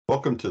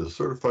Welcome to the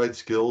Certified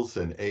Skills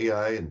in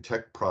AI and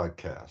Tech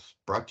podcast,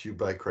 brought to you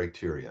by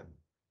Criterion.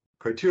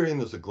 Criterion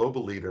is a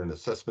global leader in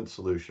assessment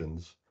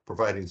solutions,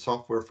 providing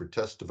software for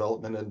test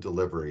development and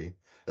delivery,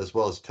 as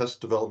well as test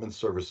development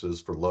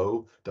services for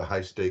low to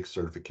high stakes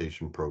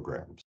certification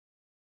programs.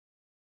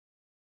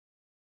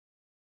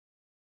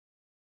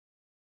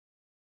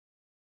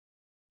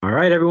 All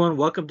right, everyone,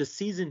 welcome to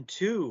season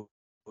 2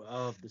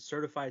 of the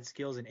Certified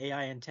Skills in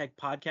AI and Tech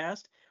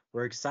podcast.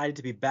 We're excited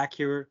to be back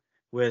here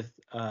with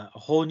a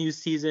whole new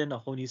season, a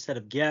whole new set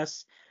of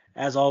guests.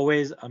 As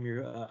always, I'm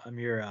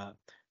your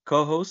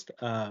co-host,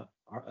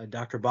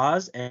 Dr.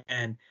 Boz,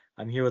 and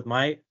I'm here with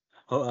my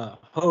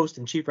host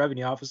and Chief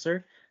Revenue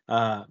Officer,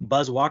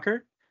 Buzz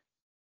Walker.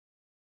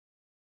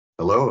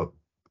 Hello,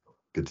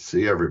 good to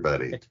see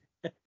everybody,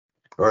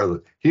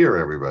 or hear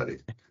everybody.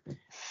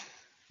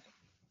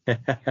 And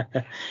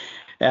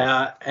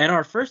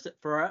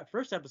for our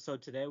first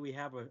episode today, we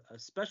have a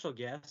special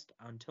guest,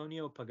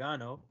 Antonio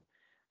Pagano.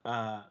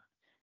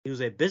 He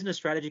was a business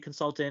strategy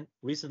consultant,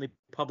 recently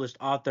published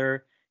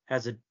author,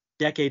 has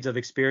decades of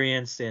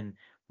experience in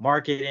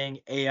marketing,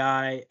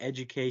 AI,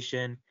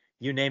 education,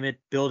 you name it,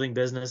 building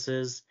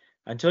businesses.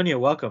 Antonio,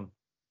 welcome.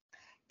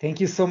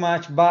 Thank you so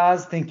much,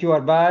 Buzz. Thank you,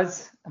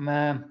 Arbaz.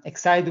 I'm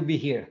excited to be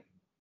here.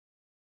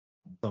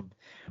 Awesome.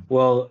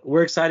 Well,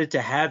 we're excited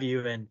to have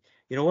you. And,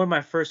 one of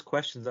my first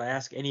questions I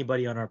ask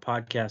anybody on our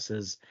podcast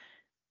is,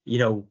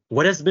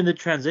 what has been the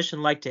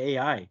transition like to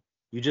AI?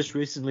 You just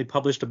recently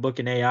published a book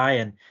in AI,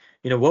 and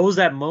what was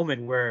that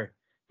moment where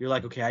you're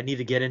like, okay, I need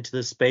to get into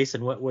this space,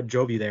 and what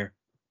drove you there?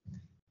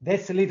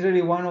 That's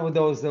literally one of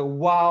those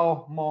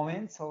wow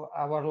moments of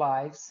our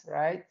lives,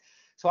 right?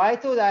 So I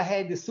thought I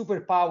had the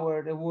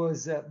superpower that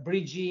was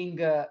bridging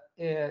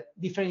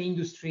different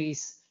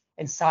industries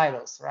and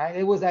silos, right?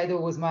 It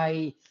was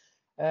my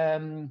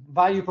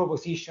value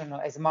proposition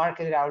as a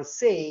marketer, I would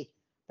say.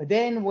 But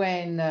then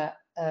when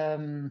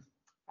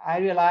I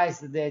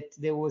realized that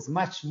there was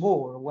much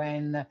more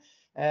when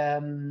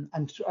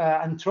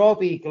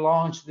Anthropic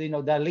launched,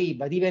 DALL-E,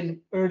 but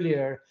even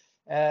earlier,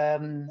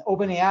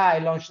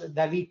 OpenAI launched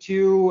DALL-E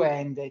 2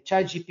 and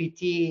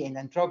ChatGPT and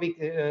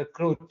Anthropic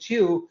Claude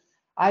 2.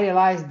 I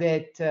realized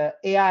that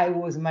AI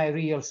was my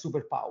real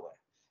superpower.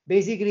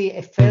 Basically,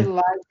 it felt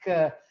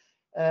like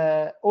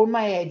all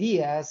my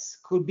ideas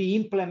could be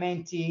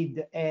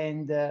implemented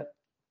and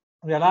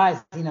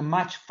realized in a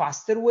much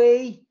faster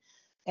way.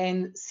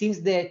 And since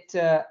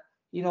that,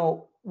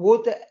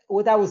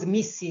 what I was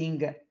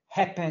missing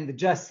happened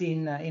just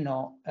in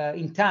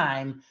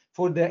time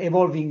for the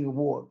evolving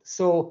world.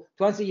 So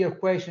to answer your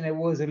question, it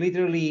was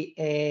literally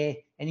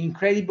an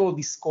incredible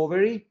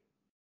discovery.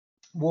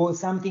 Was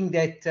something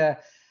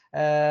that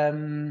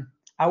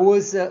I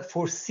was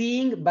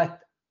foreseeing,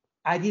 but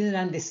I didn't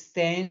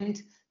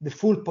understand the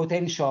full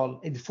potential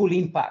and the full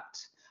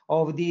impact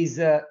of this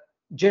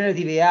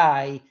generative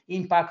AI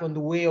impact on the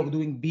way of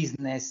doing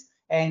business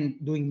and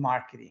doing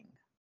marketing.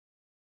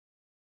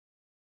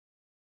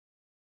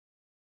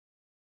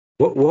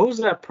 What was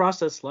that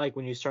process like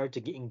when you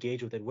started to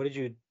engage with it? What did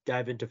you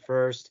dive into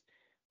first?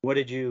 What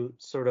did you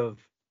sort of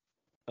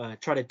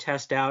try to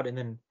test out? And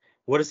then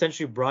what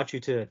essentially brought you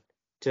to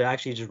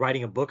actually just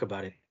writing a book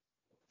about it?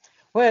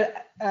 Well,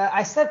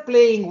 I started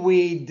playing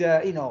with,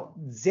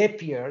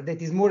 Zapier,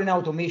 that is more an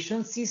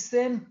automation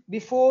system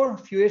before, a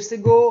few years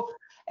ago.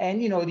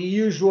 And, the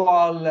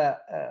usual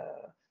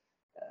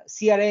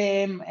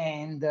CRM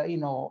and,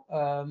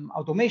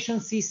 automation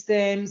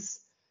systems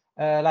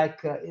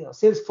like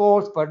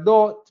Salesforce,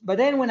 Pardot. But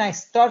then when I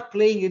start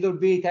playing a little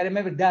bit, I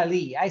remember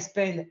DALL-E. I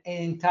spent an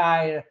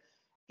entire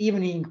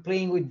evening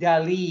playing with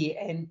DALL-E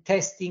and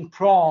testing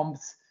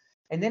prompts.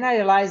 And then I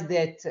realized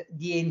that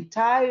the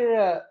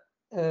entire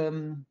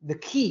the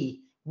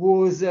key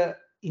was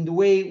in the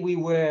way we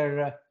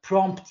were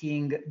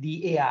prompting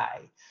the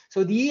AI.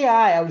 So the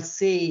AI, I would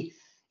say,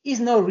 is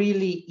not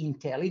really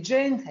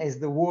intelligent, as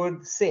the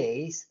word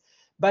says,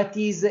 but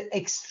is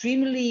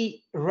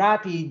extremely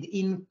rapid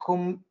in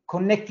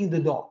connecting the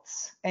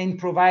dots and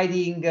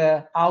providing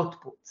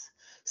outputs.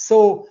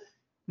 So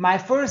my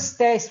first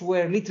tests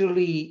were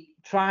literally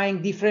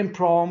trying different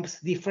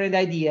prompts, different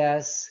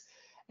ideas.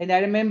 And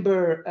I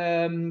remember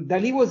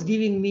DALL-E was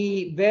giving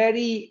me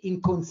very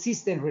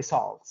inconsistent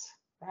results,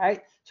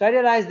 right? So I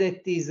realized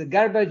that this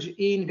garbage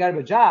in,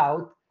 garbage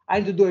out, I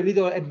had to do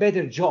a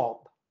better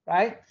job,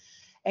 right?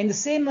 And the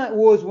same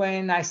was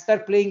when I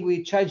started playing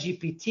with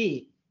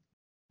ChatGPT.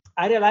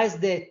 I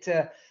realized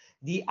that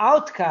the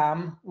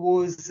outcome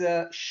was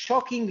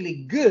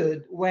shockingly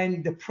good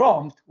when the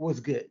prompt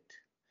was good.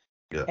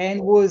 Yeah.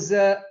 And was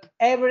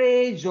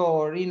average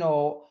or,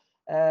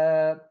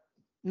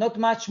 not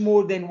much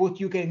more than what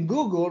you can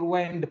Google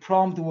when the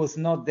prompt was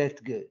not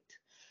that good.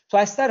 So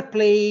I started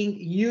playing,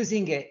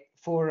 using it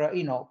for,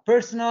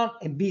 personal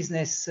and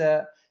business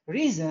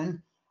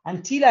reason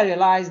until I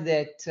realized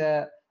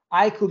that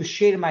I could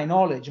share my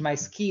knowledge, my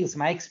skills,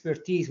 my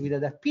expertise with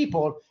other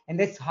people. And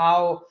that's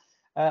how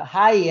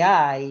High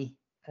AI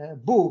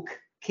book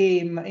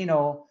came,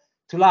 to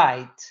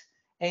light.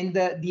 And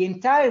the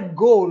entire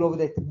goal of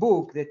that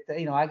book, that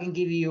I can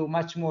give you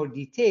much more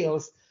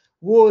details,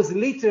 was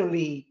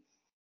literally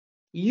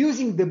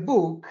using the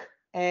book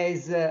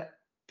as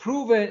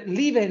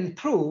live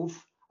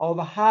proof of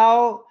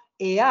how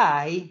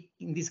AI,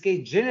 in this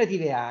case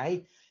generative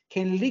AI,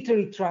 can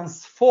literally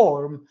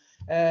transform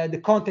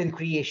the content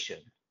creation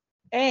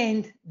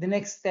and the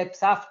next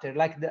steps after,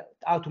 like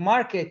how to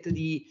market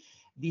the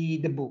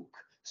book.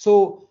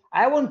 So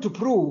I want to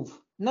prove,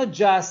 not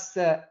just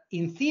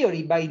in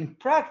theory, but in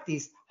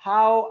practice,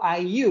 how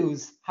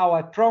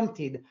I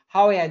prompted,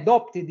 how I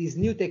adopted this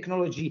new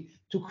technology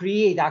to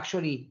create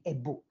actually a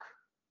book.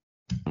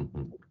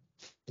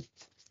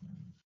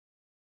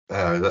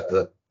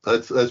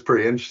 That's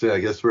pretty interesting. I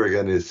guess we're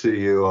going to see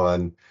you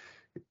on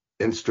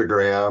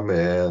Instagram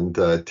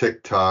and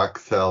TikTok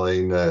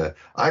selling,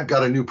 I've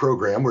got a new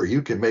program where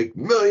you can make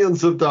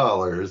millions of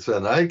dollars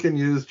and I can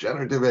use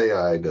generative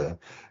AI to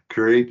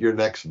create your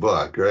next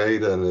book,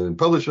 right? And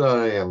publish it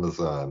on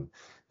Amazon.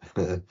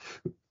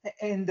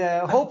 And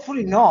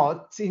hopefully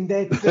not in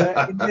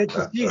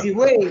that easy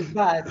way,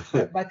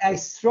 but I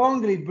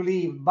strongly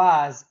believe,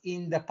 Buzz,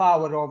 in the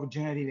power of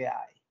generative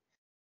AI.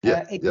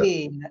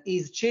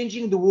 Is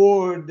changing the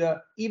world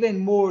even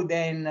more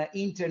than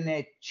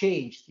internet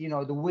changed,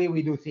 the way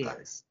we do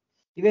things,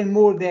 even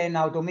more than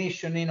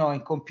automation,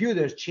 and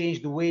computers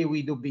changed the way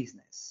we do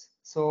business.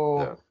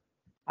 So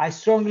I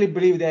strongly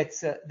believe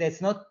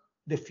that's not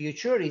the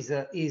future, is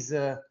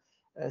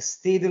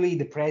steadily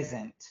the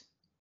present.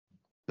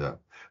 Yeah.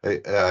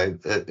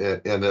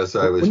 And as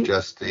I was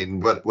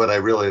jesting, what I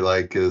really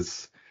like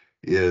is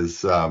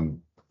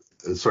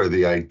sort of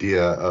the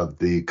idea of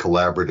the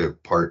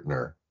collaborative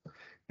partner.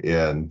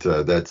 And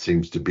that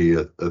seems to be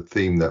a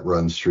theme that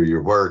runs through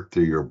your work,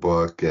 through your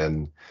book,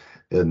 and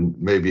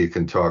maybe you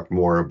can talk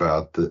more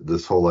about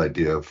this whole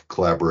idea of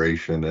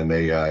collaboration and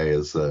AI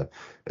as a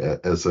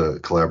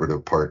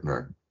collaborative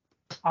partner.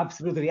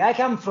 Absolutely. I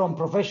come from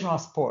professional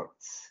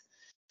sports,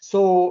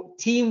 so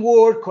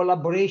teamwork,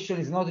 collaboration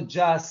is not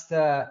just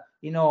a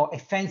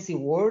fancy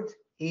word,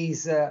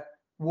 is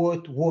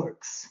what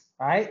works,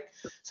 right?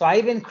 So I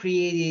even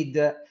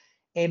created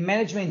a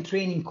management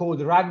training called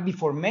Rugby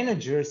for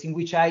Managers, in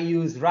which I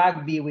use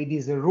rugby with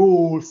these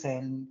rules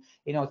and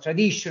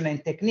tradition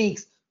and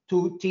techniques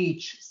to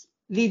teach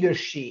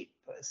leadership,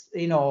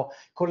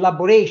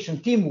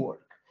 collaboration,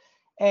 teamwork.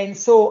 And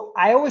so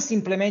I always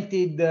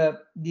implemented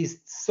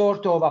this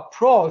sort of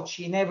approach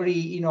in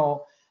every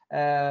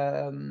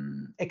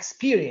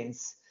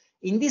experience.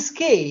 In this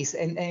case,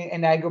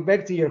 and I go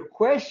back to your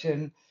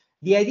question,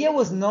 the idea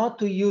was not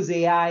to use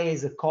AI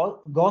as a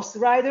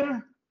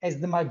ghostwriter, as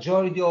the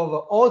majority of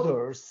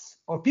authors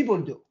or people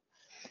do.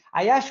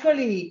 I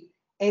actually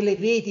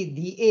elevated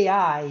the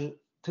AI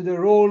to the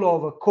role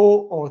of a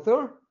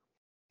co-author.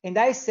 And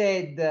I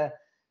said,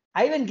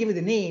 I even give it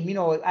a name,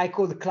 I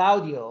called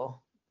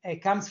Claudio.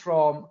 It comes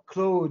from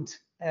Claude,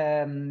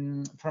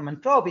 from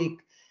Anthropic.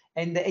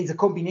 And it's a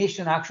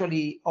combination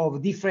actually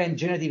of different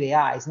generative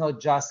AIs, not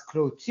just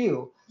Claude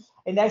 2.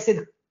 And I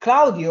said,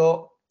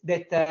 Claudio,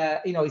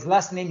 that, his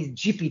last name is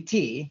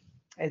GPT,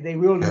 as they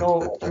will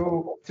know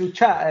through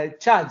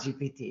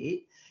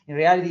ChatGPT. In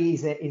reality,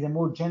 is a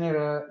more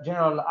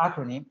general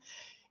acronym,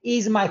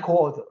 is my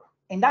co-author.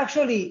 And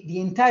actually, the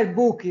entire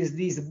book is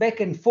this back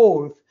and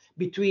forth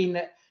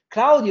between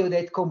Claudio,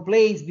 that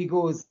complains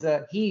because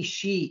he,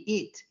 she,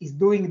 it is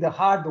doing the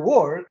hard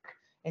work,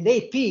 and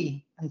AP,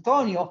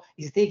 Antonio,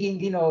 is taking,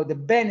 the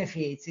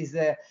benefits, is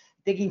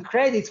taking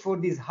credits for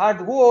this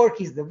hard work.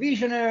 He's the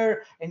visionary,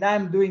 and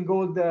I'm doing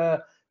all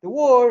the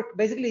work.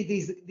 Basically,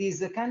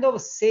 this kind of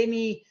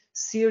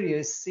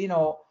semi-serious,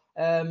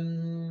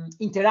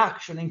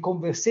 interaction and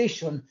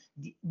conversation.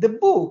 The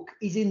book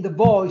is in the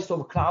voice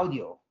of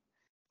Claudio.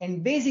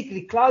 And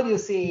basically, Claudio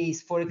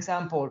says, for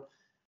example,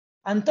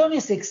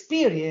 Antonio's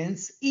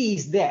experience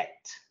is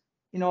that,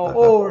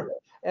 or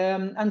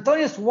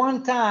Antonio's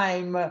one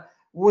time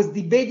was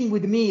debating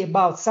with me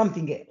about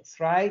something else,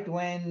 right?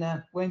 When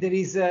there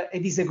is a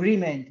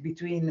disagreement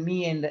between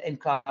me and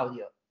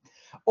Claudio.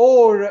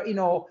 Or,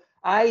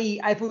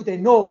 I put a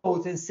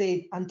note and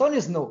say,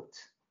 Antonio's note,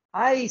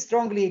 I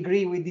strongly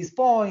agree with this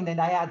point, and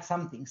I add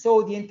something.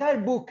 So the entire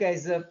book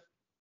is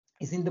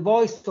in the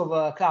voice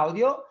of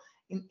Claudio.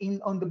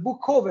 On the book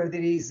cover,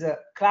 there is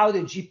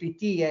Claudio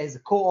GPT as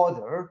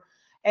co-author.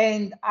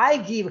 And I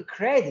give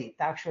credit,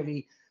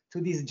 actually, to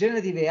this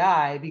generative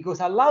AI because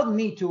it allowed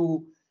me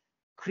to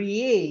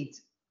create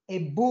a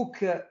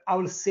book, I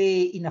will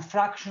say, in a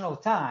fraction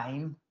of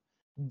time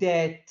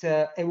that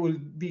it will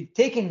be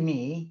taking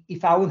me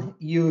if I would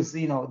use,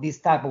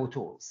 these type of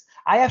tools.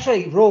 I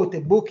actually wrote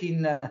a book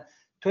in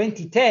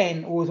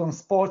 2010, it was on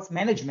sports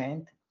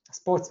management,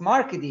 sports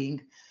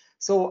marketing.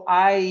 So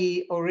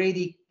I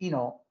already,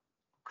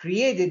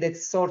 created that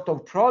sort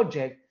of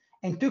project,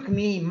 and took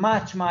me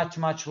much, much,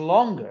 much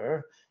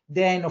longer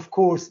than, of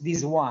course,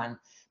 this one.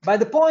 But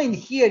the point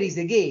here is,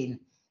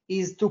 again,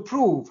 is to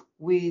prove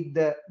with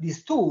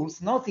these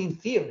tools, not in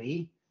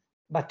theory,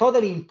 but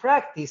totally in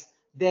practice,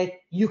 that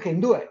you can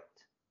do it.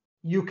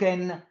 you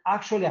can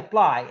actually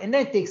apply. And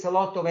that takes a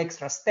lot of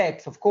extra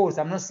steps. Of course,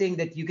 I'm not saying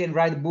that you can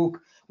write a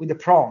book with a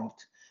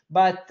prompt,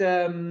 but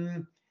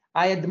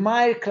I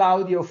admire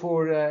Claudio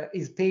for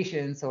his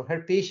patience or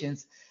her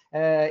patience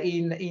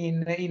in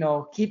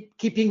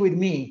keeping with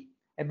me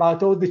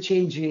about all the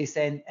changes.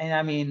 And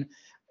I mean,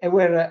 there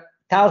were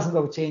thousands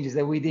of changes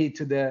that we did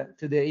to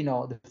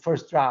the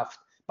first draft.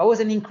 But it was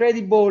an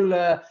incredible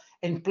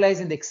and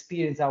pleasant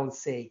experience, I would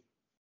say.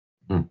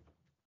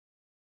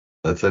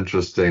 That's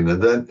interesting.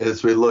 And then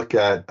as we look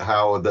at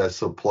how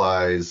this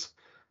applies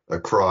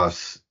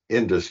across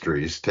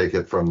industries, take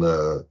it from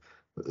the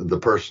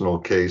personal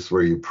case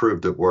where you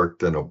proved it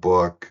worked in a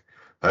book.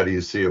 How do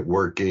you see it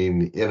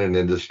working in an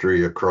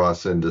industry,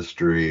 across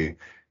industry,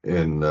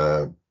 in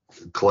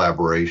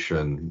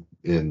collaboration,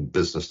 in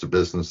business to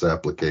business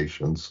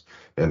applications,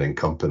 and in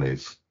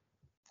companies?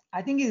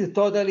 I think it's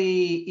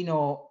totally,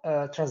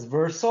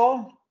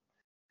 transversal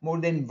more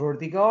than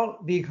vertical,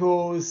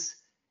 because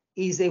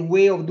it's a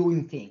way of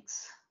doing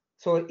things.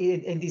 So it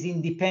is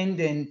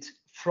independent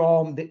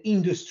from the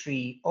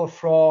industry or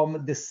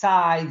from the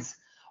size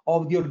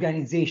of the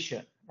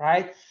organization,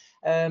 right?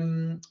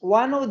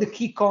 One of the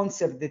key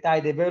concepts that I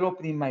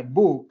developed in my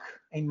book,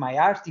 in my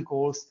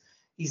articles,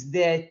 is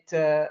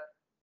that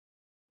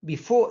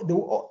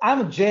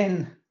I'm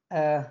Gen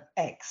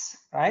X,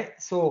 right?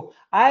 So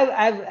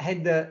I've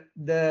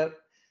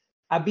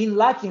been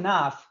lucky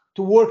enough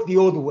to work the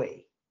old way.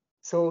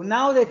 So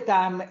now that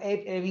I'm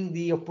having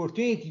the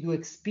opportunity to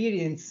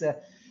experience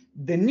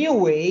the new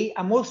way,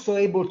 I'm also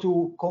able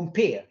to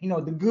compare,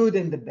 the good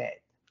and the bad.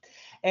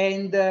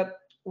 And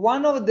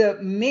one of the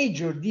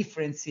major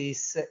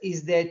differences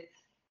is that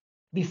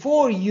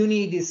before you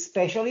need a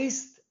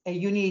specialist and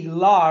you need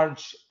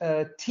large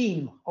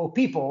team of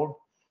people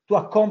to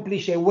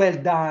accomplish a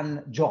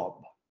well-done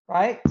job,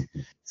 right?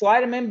 So I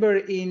remember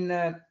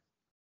in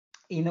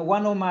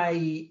one of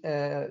my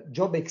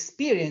job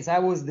experience, I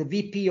was the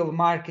VP of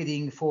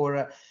marketing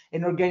for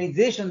an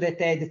organization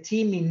that had a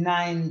team in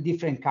 9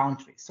 different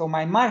countries. So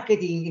my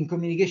marketing and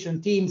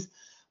communication teams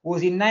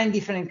was in 9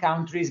 different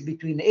countries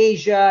between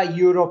Asia,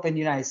 Europe, and the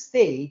United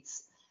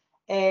States.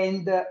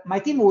 And my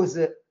team was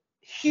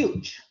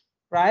huge,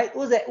 right?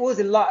 It was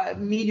a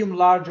medium,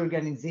 large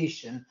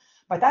organization.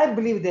 But I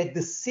believe that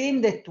the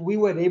same that we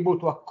were able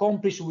to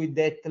accomplish with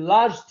that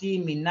large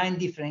team in 9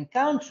 different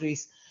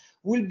countries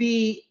will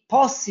be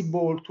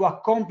possible to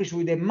accomplish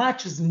with a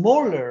much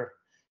smaller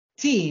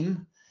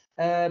team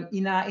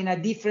in a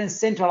different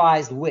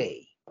centralized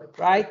way,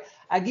 right?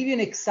 I'll give you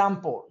an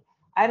example.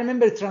 I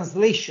remember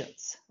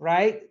translations,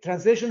 right?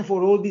 Translation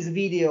for all these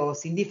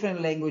videos in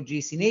different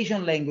languages, in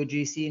Asian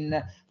languages, in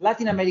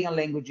Latin American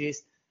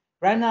languages.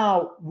 Right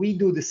now, we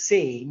do the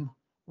same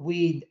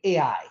with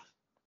AI,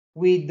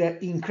 with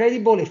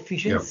incredible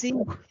efficiency,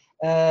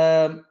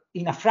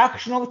 in a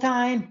fraction of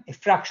time, a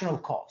fraction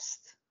of cost.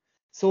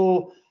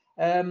 So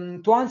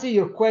to answer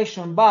your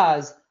question,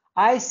 Buzz,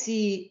 I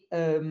see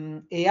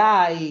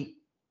AI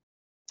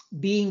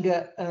being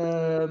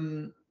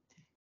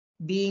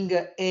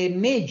a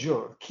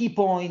major key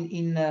point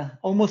in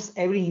almost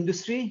every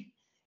industry,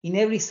 in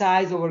every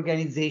size of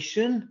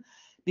organization,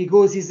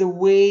 because it's a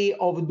way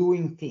of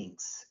doing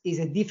things. It's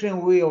a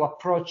different way of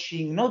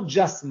approaching not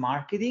just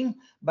marketing,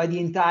 but the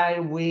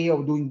entire way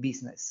of doing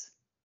business.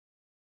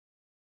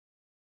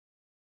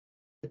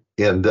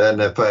 And then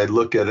if I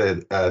look at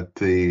it at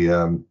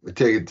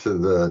take it to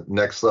the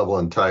next level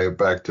and tie it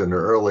back to an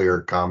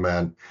earlier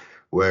comment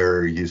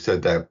where you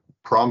said that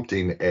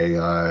prompting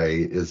AI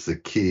is the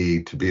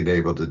key to being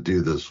able to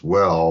do this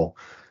well,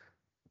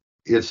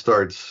 it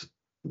starts,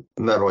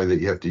 not only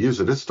that you have to use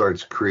it, it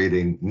starts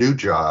creating new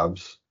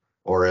jobs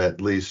or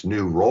at least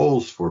new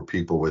roles for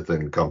people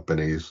within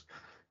companies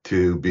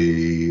to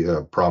be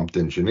prompt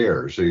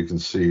engineers. So you can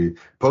see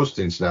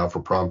postings now for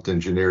prompt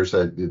engineers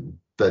that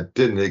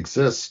didn't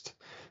exist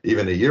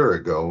even a year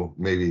ago,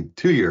 maybe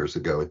 2 years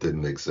ago, it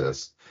didn't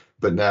exist.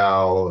 But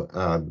now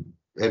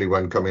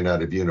anyone coming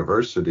out of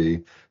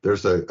university,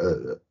 there's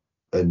a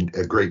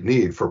great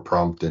need for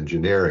prompt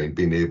engineering,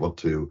 being able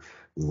to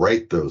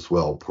write those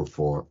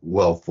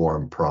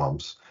well-formed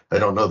prompts. I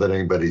don't know that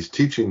anybody's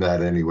teaching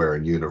that anywhere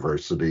in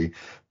university,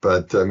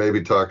 but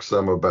maybe talk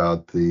some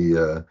about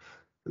the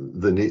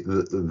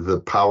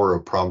power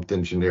of prompt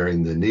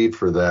engineering, the need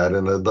for that.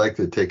 And I'd like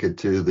to take it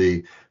to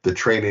the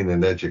training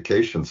and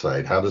education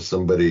side. How does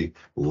somebody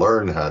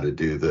learn how to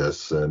do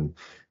this and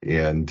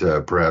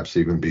perhaps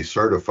even be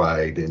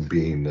certified in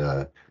being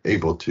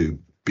able to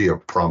be a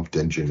prompt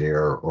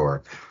engineer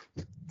or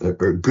a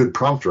good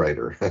prompt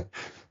writer?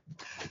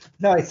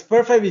 No, it's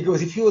perfect,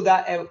 because if you would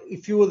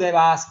have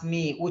asked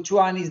me which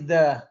one is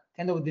the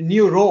kind of the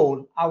new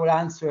role, I would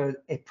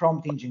answer a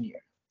prompt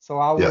engineer. So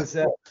I was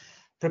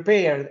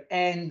prepared.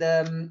 And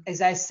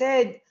as I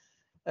said,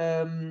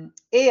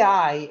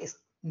 AI,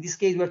 in this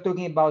case, we're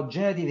talking about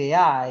generative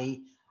AI,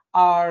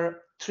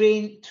 are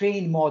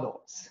trained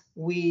models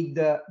with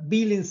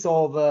billions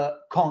of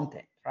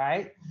content,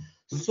 right?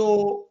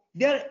 So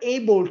they're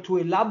able to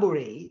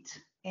elaborate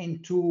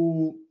and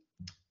to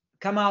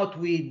come out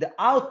with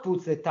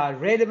outputs that are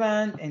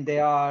relevant and they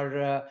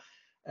are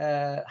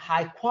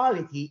high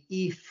quality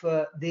if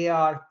they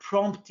are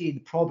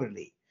prompted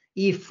properly.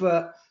 If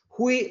the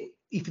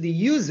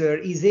user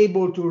is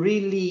able to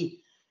really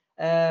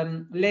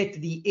let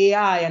the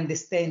AI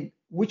understand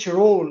which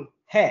role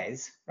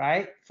has,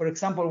 right? For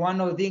example, one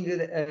of the things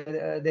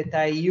that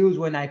I use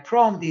when I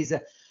prompt is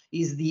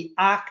the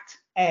act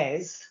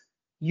as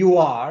you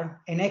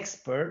are an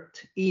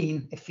expert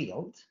in a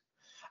field,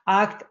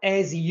 act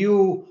as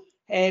you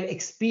have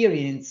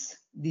experienced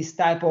this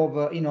type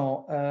of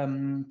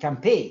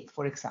campaign,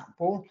 for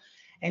example.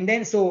 And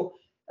then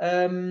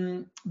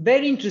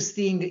very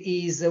interesting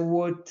is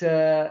what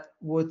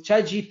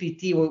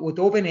ChatGPT, what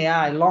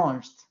OpenAI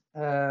launched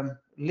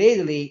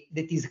lately,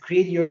 that is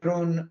create your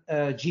own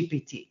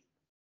GPT.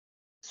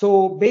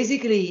 So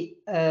basically,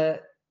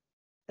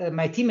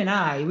 my team and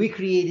I, we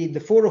created the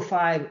 4 or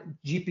 5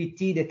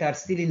 GPT that are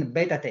still in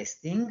beta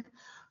testing,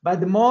 but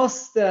the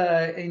most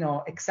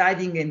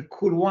exciting and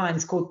cool one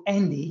is called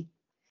Andy.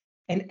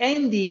 And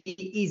Andy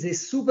is a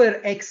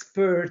super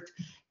expert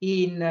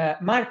in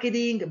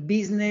marketing,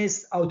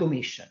 business,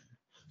 automation.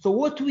 So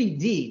what we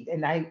did,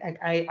 and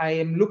I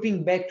am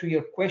looping back to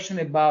your question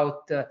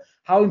about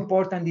how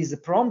important is the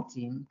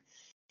prompting,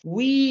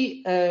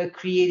 we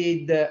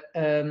created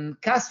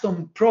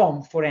custom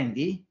prompt for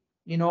Andy,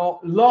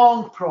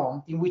 long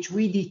prompt in which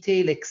we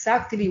detail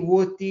exactly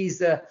what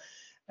is, I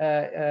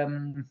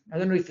don't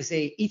know if I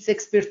say its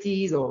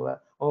expertise or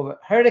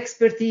her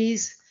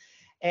expertise.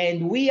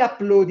 And we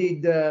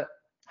uploaded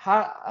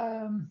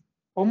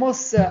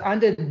almost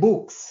 100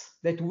 books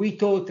that we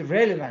thought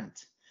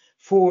relevant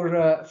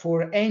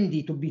for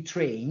Andy to be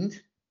trained.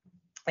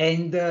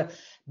 And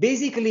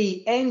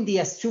basically, Andy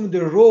assumed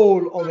the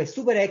role of a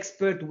super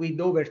expert with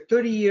over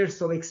 30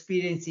 years of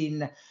experience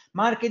in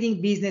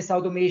marketing, business,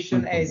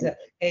 automation, as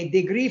a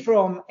degree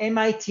from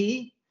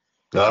MIT.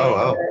 Oh,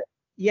 wow.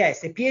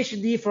 Yes, a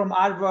PhD from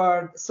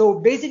Harvard. So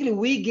basically,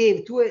 we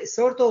gave to a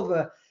sort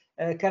of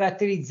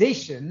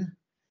characterization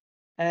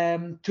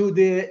to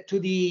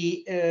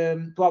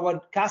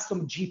our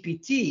custom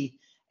GPT.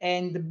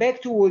 And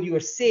back to what you were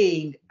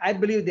saying, I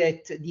believe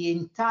that the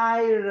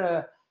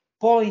entire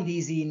point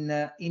is in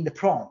the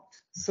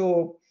prompt.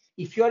 So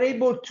if you are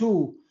able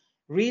to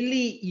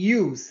really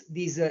use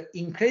these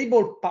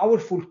incredible,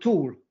 powerful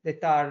tools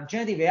that are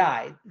generative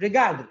AI,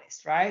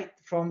 regardless, right,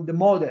 from the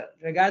model,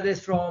 regardless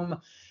from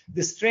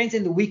the strengths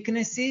and the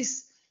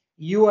weaknesses,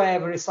 you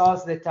have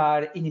results that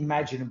are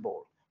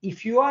unimaginable.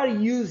 If you are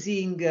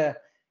using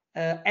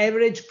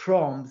average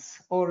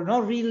prompts or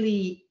not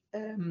really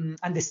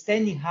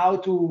understanding how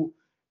to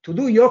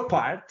do your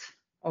part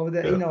of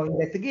the in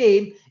that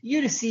game,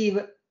 you receive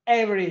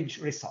average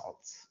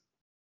results.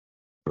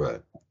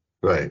 Right.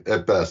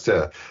 At best,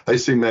 yeah. I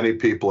see many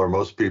people or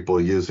most people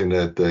using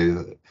it.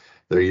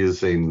 They're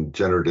using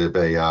generative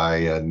AI,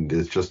 and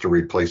it's just a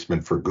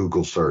replacement for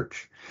Google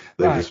search.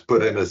 They just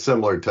put in a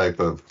similar type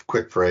of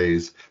quick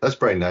phrase. That's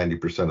probably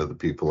 90% of the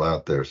people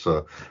out there.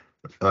 So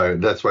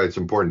that's why it's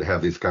important to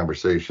have these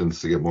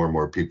conversations to get more and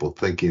more people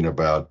thinking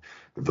about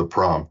the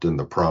prompt and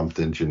the prompt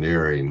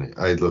engineering.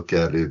 I look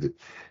at it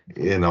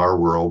in our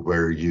world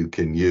where you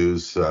can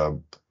use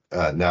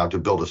now to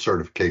build a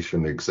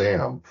certification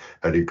exam.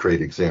 How do you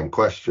create exam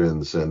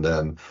questions and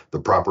then the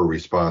proper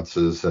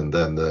responses and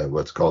then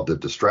what's called the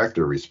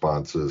distractor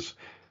responses?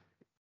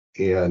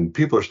 And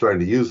people are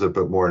starting to use it,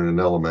 but more in an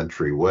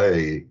elementary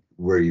way.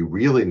 Where you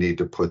really need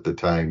to put the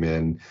time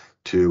in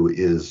to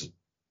is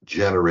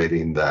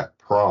generating that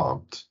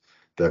prompt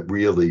that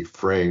really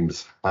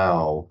frames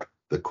how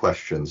the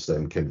questions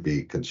then can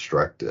be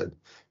constructed.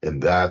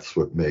 And that's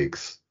what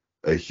makes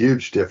a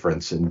huge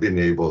difference in being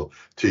able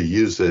to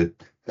use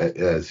it,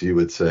 as you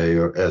would say,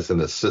 or as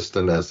an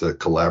assistant, as a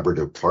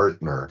collaborative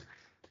partner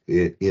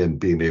in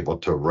being able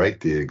to write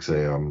the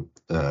exam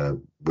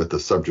with the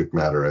subject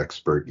matter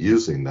expert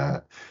using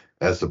that,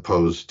 as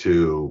opposed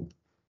to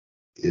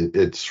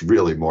it's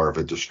really more of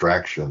a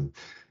distraction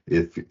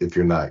if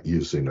you're not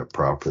using it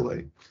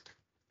properly.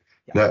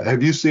 Now,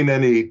 have you seen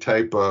any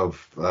type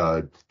of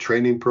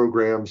training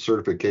programs,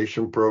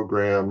 certification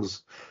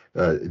programs?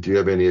 Do you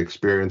have any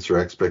experience or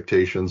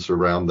expectations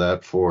around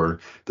that for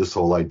this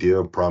whole idea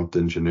of prompt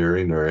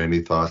engineering, or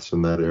any thoughts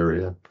in that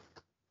area?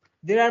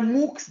 There are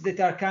MOOCs that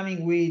are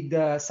coming with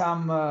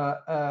some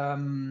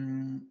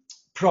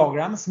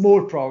programs,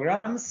 small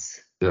programs,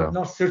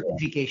 not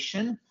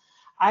certification.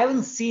 I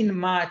haven't seen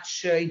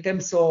much in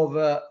terms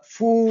of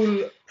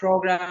full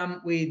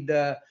program with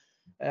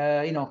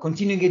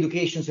continuing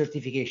education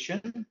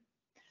certification.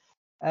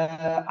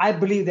 I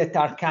believe that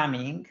are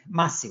coming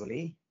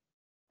massively.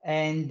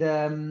 And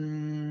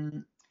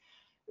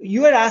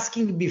you were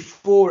asking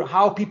before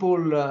how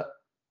people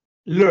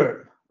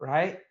learn,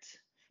 right?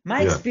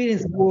 My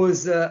experience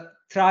was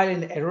trial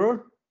and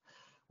error,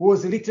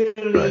 was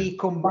literally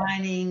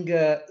combining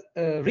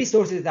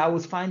resources that I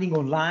was finding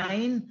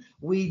online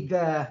with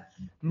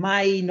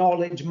my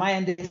knowledge, my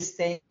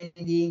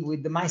understanding,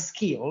 with my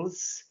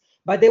skills.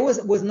 But there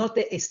was not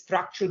a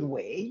structured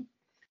way.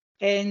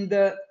 And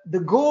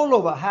the goal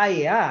of a high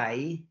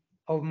AI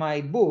of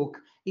my book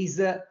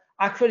is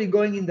actually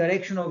going in the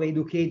direction of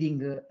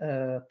educating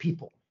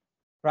people,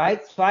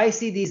 right? So I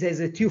see this as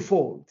a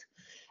twofold,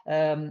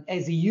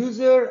 as a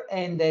user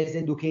and as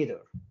educator,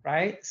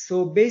 right?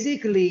 So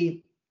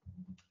basically,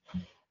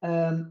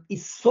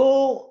 it's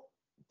so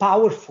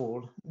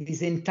powerful,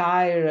 this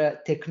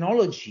entire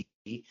technology,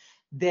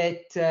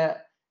 that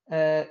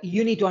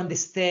you need to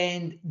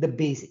understand the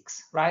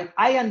basics, right?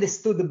 I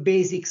understood the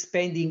basics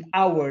spending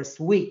hours,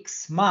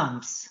 weeks,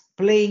 months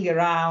playing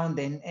around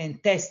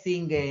and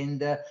testing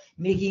and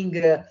making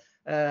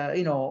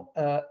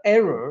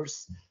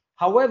errors.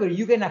 However,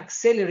 you can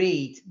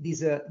accelerate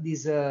this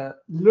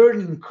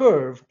learning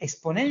curve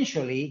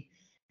exponentially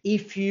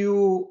if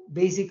you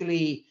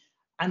basically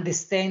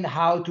understand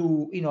how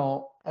to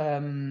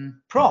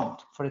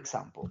prompt, for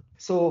example.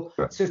 So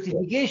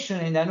certification,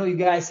 and I know you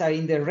guys are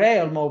in the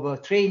realm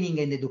of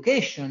training and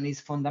education, is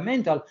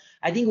fundamental.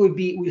 I think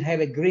we'll have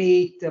a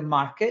great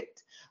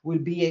market. We'll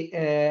be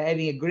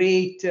having a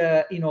great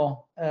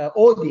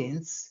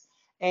audience,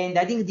 and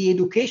I think the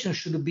education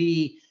should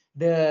be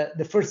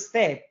the first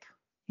step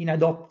in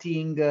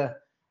adopting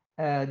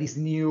this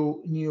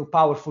new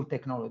powerful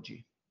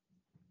technology.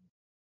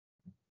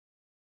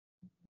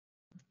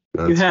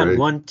 You had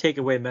one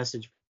takeaway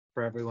message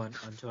for everyone,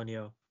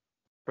 Antonio,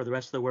 for the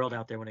rest of the world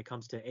out there when it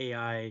comes to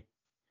AI,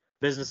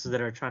 businesses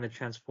that are trying to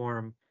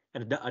transform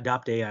and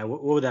adopt AI.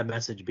 What would that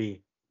message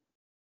be?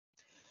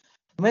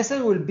 The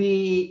message will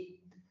be,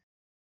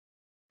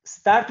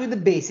 start with the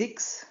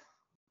basics.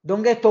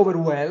 Don't get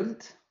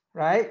overwhelmed,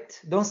 right?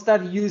 Don't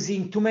start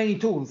using too many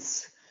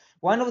tools.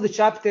 One of the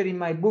chapters in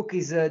my book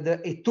is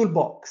a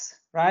toolbox,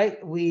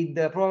 right? With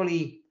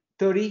probably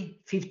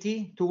 30,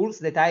 50 tools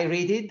that I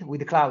rated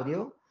with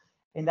Claudio.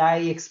 And I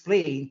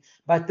explain,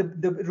 but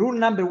the rule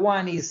number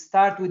one is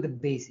start with the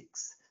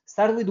basics.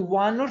 Start with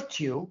one or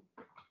two,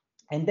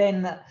 and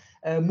then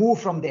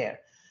move from there.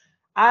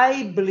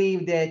 I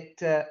believe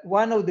that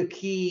one of the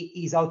key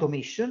is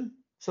automation.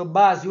 So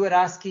Buzz, you were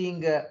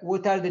asking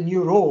what are the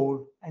new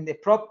roles, and the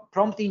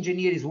prompt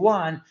engineer is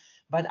one,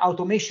 but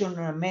automation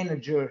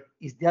manager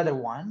is the other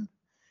one.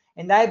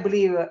 And I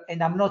believe,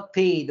 and I'm not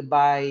paid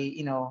by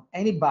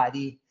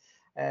anybody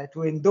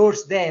to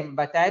endorse them,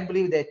 but I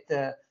believe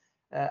that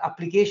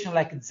applications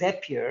like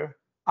Zapier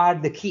are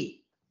the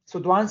key. So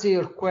to answer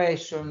your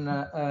question,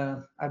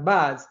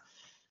 Arbaz,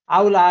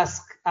 I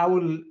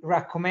will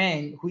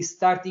recommend who is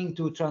starting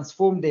to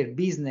transform their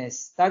business,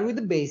 start with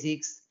the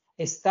basics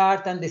and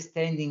start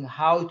understanding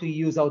how to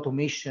use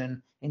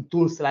automation and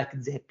tools like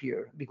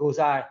Zapier, because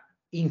are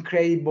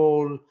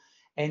incredible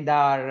and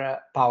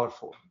are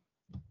powerful.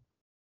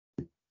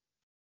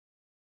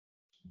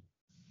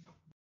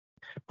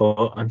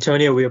 Well,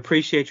 Antonio, we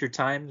appreciate your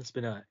time. It's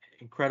been an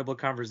incredible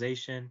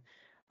conversation.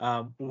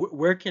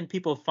 Where can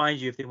people find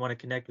you if they want to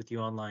connect with you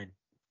online?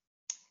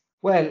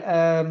 Well,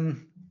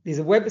 there's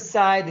a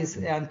website, is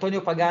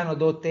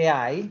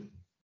antoniopagano.ai,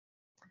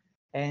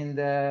 and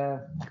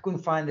I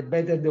couldn't find a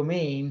better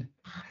domain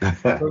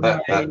for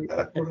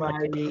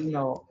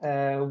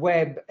my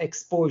web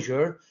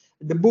exposure.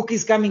 The book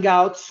is coming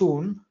out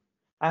soon.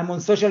 I'm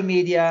on social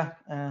media,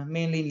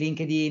 mainly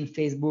LinkedIn,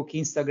 Facebook,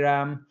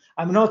 Instagram.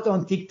 I'm not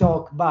on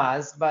TikTok,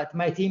 Buzz, but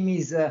my team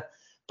is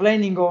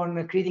planning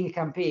on creating a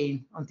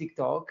campaign on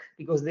TikTok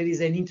because there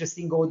is an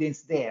interesting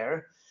audience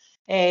there.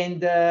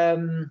 And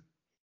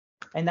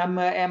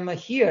I'm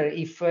here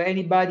if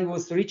anybody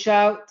wants to reach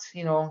out,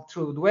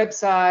 through the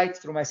website,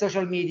 through my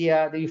social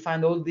media, that you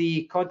find all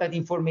the contact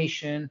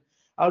information.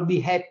 I'll be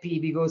happy,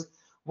 because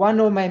one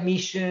of my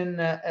mission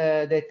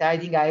that I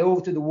think I owe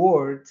to the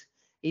world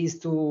is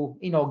to,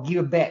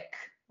 give back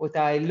what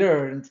I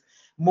learned,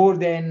 more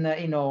than,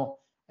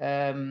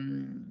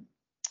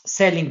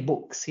 selling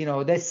books.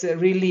 That's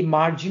really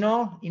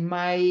marginal in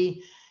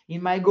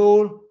my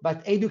goal,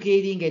 but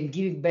educating and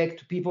giving back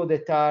to people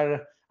that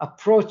are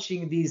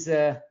approaching this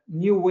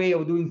new way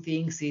of doing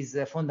things is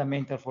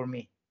fundamental for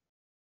me.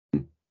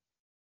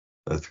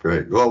 That's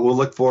great. Well, we'll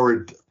look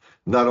forward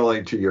not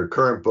only to your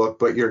current book,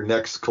 but your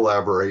next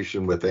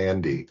collaboration with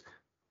Andy.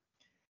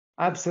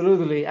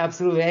 Absolutely.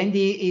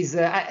 Andy is,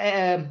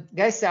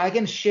 guys, I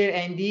can share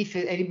Andy if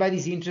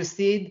anybody's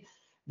interested.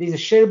 There's a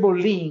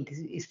shareable link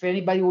if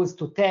anybody wants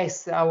to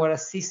test our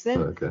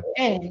assistant.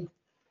 Okay.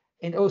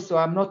 And also,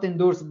 I'm not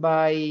endorsed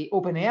by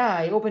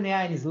OpenAI.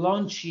 OpenAI is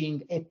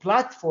launching a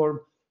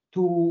platform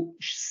to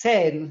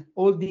sell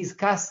all these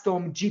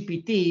custom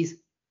GPTs,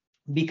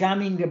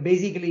 becoming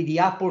basically the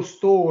Apple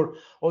Store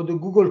or the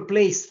Google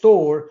Play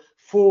Store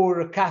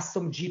for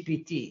custom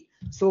GPT.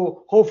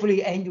 So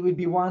hopefully Andy will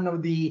be one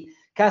of the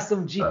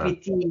custom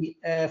GPT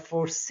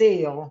for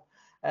sale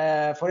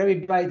for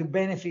everybody to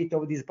benefit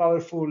of this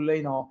powerful,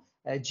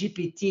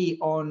 GPT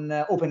on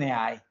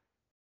OpenAI.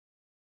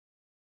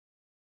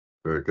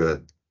 Very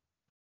good.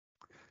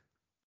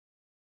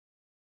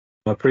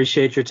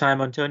 Appreciate your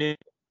time, Antonio.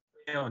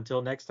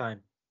 Until next time,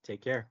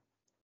 take care.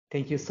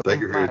 Thank you so much.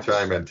 Thank you for your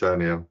time,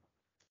 Antonio.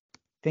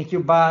 Thank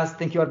you, Buzz.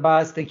 Thank you,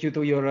 Arbaz. Thank you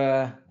to your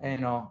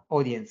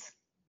audience.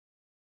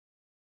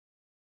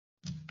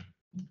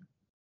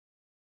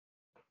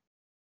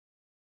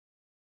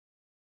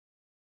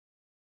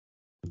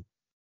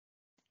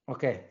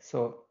 Okay,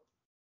 so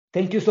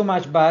thank you so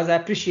much, Buzz. I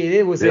appreciate it.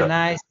 It was a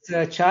nice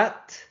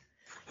chat.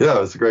 Yeah,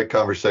 it was a great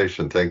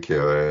conversation. Thank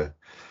you.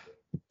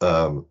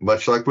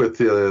 Much luck with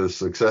the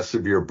success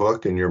of your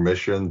book and your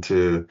mission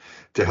to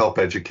help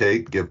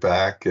educate, give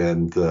back,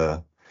 and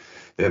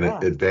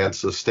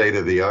advance the state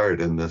of the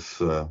art in this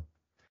new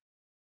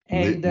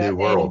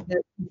world.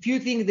 And if you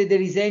think that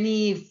there is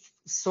any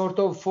sort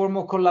of form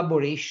of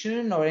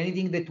collaboration or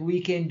anything that we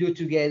can do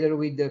together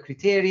with the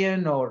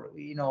Criterion or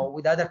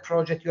with other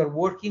projects you are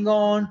working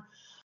on,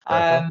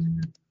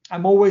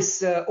 I'm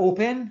always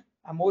open.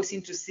 I'm always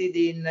interested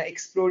in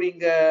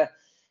exploring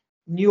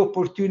new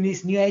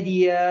opportunities, new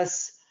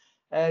ideas,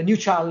 new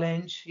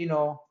challenge.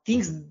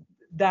 Things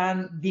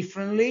done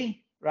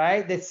differently,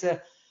 right? That's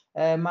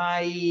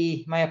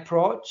my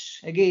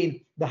approach.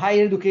 Again, the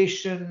higher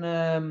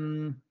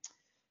education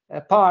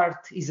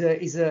part is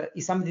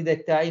something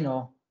that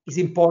is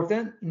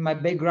important in my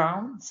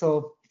background.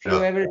 So if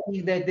you ever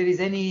think that there is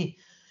any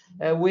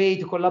way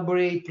to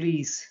collaborate,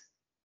 please.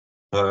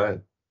 All right.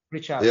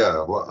 Reach out.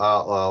 Yeah. Well,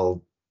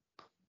 I'll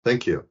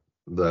thank you.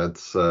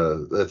 That's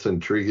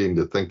intriguing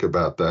to think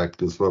about that,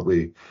 because what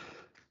we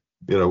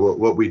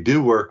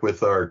do work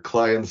with our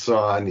clients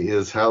on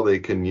is how they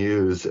can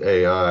use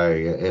AI,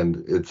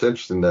 and it's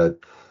interesting that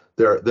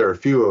there are a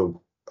few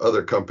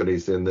other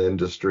companies in the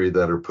industry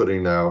that are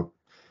putting out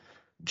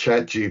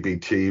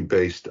ChatGPT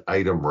based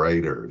item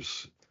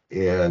writers,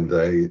 and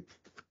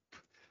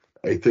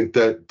I think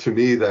that, to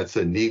me, that's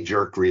a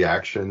knee-jerk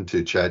reaction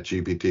to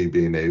ChatGPT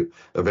being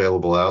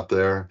available out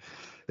there.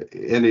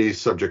 Any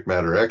subject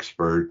matter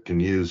expert can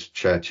use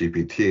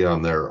ChatGPT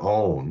on their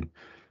own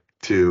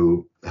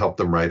to help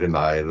them write an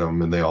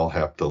item, and they all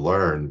have to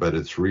learn. But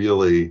it's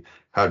really,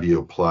 how do you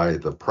apply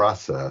the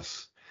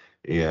process?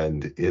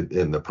 And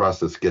the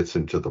process gets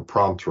into the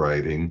prompt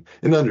writing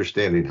and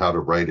understanding how to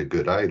write a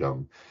good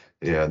item.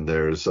 And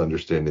there's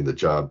understanding the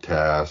job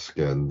task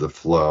and the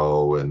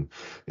flow and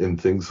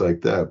things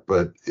like that.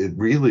 But it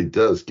really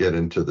does get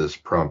into this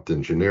prompt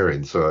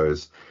engineering. So I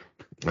was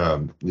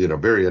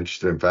very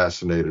interested and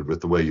fascinated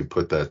with the way you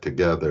put that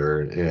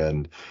together,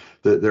 and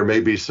there may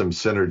be some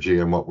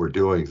synergy in what we're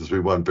doing, because we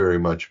want very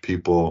much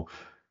people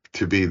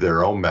to be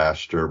their own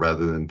master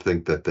rather than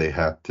think that they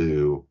have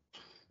to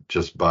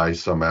just buy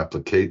some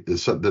application,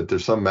 that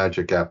there's some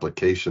magic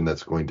application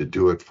that's going to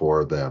do it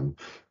for them,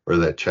 or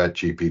that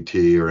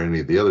ChatGPT or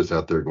any of the others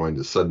out there are going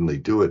to suddenly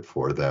do it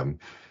for them.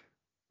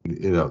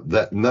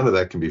 That none of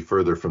that can be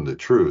further from the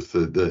truth.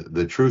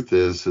 The truth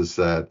is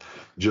that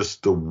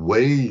just the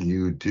way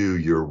you do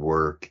your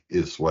work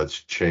is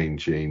what's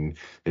changing,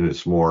 and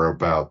it's more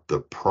about the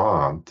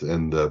prompt.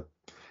 And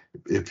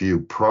if you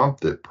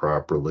prompt it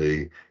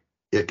properly,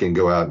 it can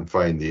go out and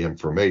find the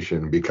information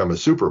and become a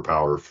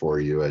superpower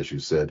for you, as you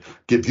said,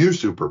 give you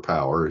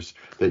superpowers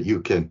that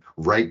you can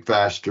write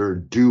faster,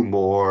 do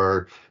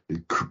more,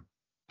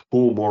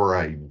 pull more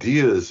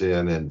ideas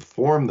in and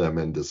form them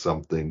into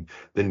something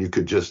than you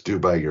could just do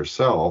by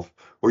yourself.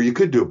 Or you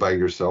could do it by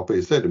yourself, but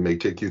you said it may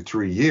take you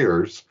 3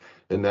 years,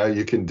 and now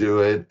you can do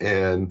it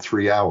in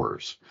 3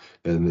 hours.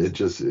 And it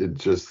just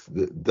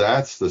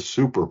that's the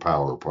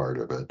superpower part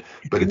of it.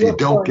 But if you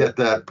don't get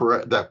that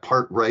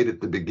part right at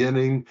the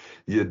beginning,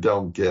 you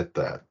don't get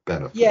that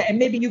benefit. Yeah, and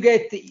maybe you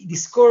get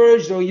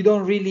discouraged, or you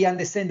don't really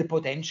understand the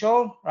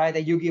potential, right?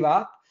 That you give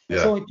up.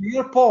 Yeah. So to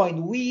your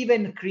point, we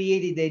even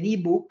created an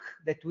ebook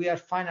that we are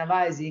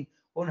finalizing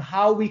on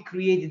how we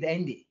created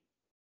Andy.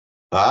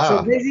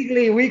 So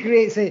basically,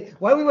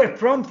 while we were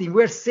prompting,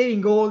 we're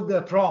saving all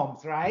the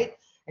prompts, right?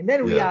 And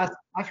then we asked,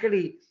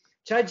 actually,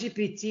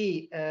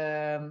 ChatGPT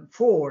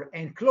 4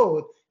 and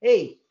Claude,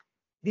 hey,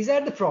 these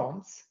are the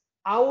prompts.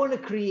 I want to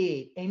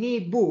create an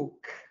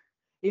ebook,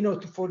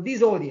 for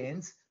this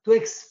audience to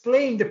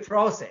explain the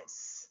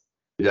process.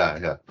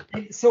 Yeah.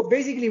 And so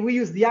basically, we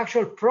use the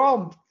actual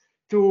prompt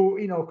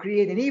to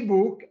create an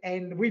ebook,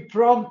 and we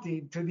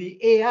prompted to the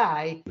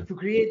AI to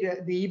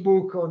create the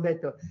ebook on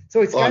that.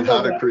 So it's on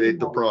how to create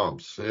the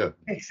prompts. Yeah,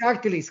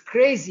 exactly. It's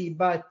crazy,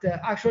 but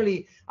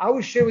actually, I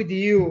will share with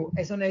you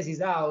as soon as it's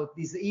out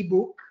this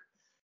ebook,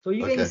 so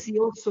you can see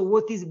also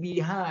what is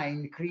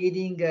behind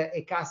creating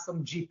a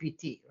custom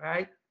GPT,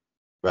 right?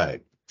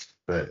 Right.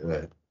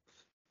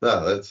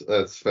 No,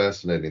 that's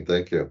fascinating.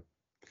 Thank you.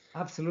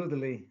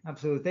 Absolutely.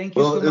 Thank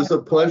you so much. Well, it's a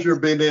pleasure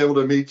being able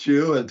to meet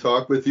you and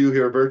talk with you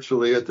here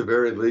virtually at the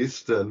very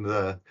least, and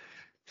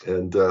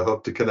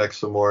hope to connect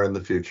some more in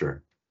the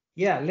future.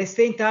 Yeah, let's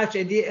stay in touch,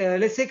 and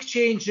let's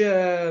exchange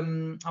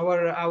our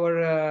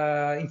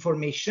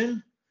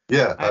information.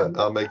 Yeah,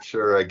 I'll make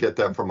sure I get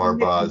that from our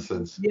boss.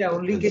 On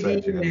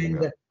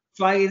LinkedIn, and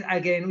try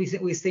again.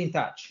 We stay in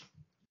touch.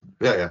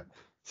 Yeah.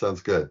 Sounds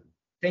good.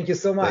 Thank you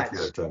so much. Thank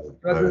you, Antonio.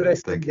 Have a good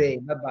rest of the day.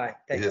 Bye-bye.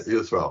 Thanks. You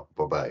as well.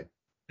 Bye-bye.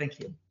 Thank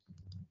you.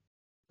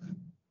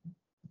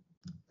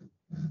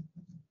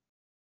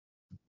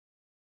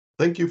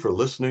 Thank you for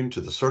listening to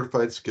the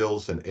Certified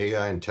Skills in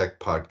AI and Tech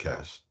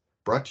podcast,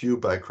 brought to you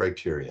by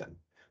Criterion,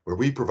 where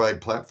we provide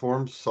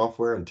platforms,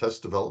 software, and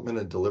test development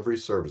and delivery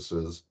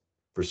services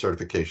for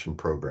certification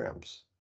programs.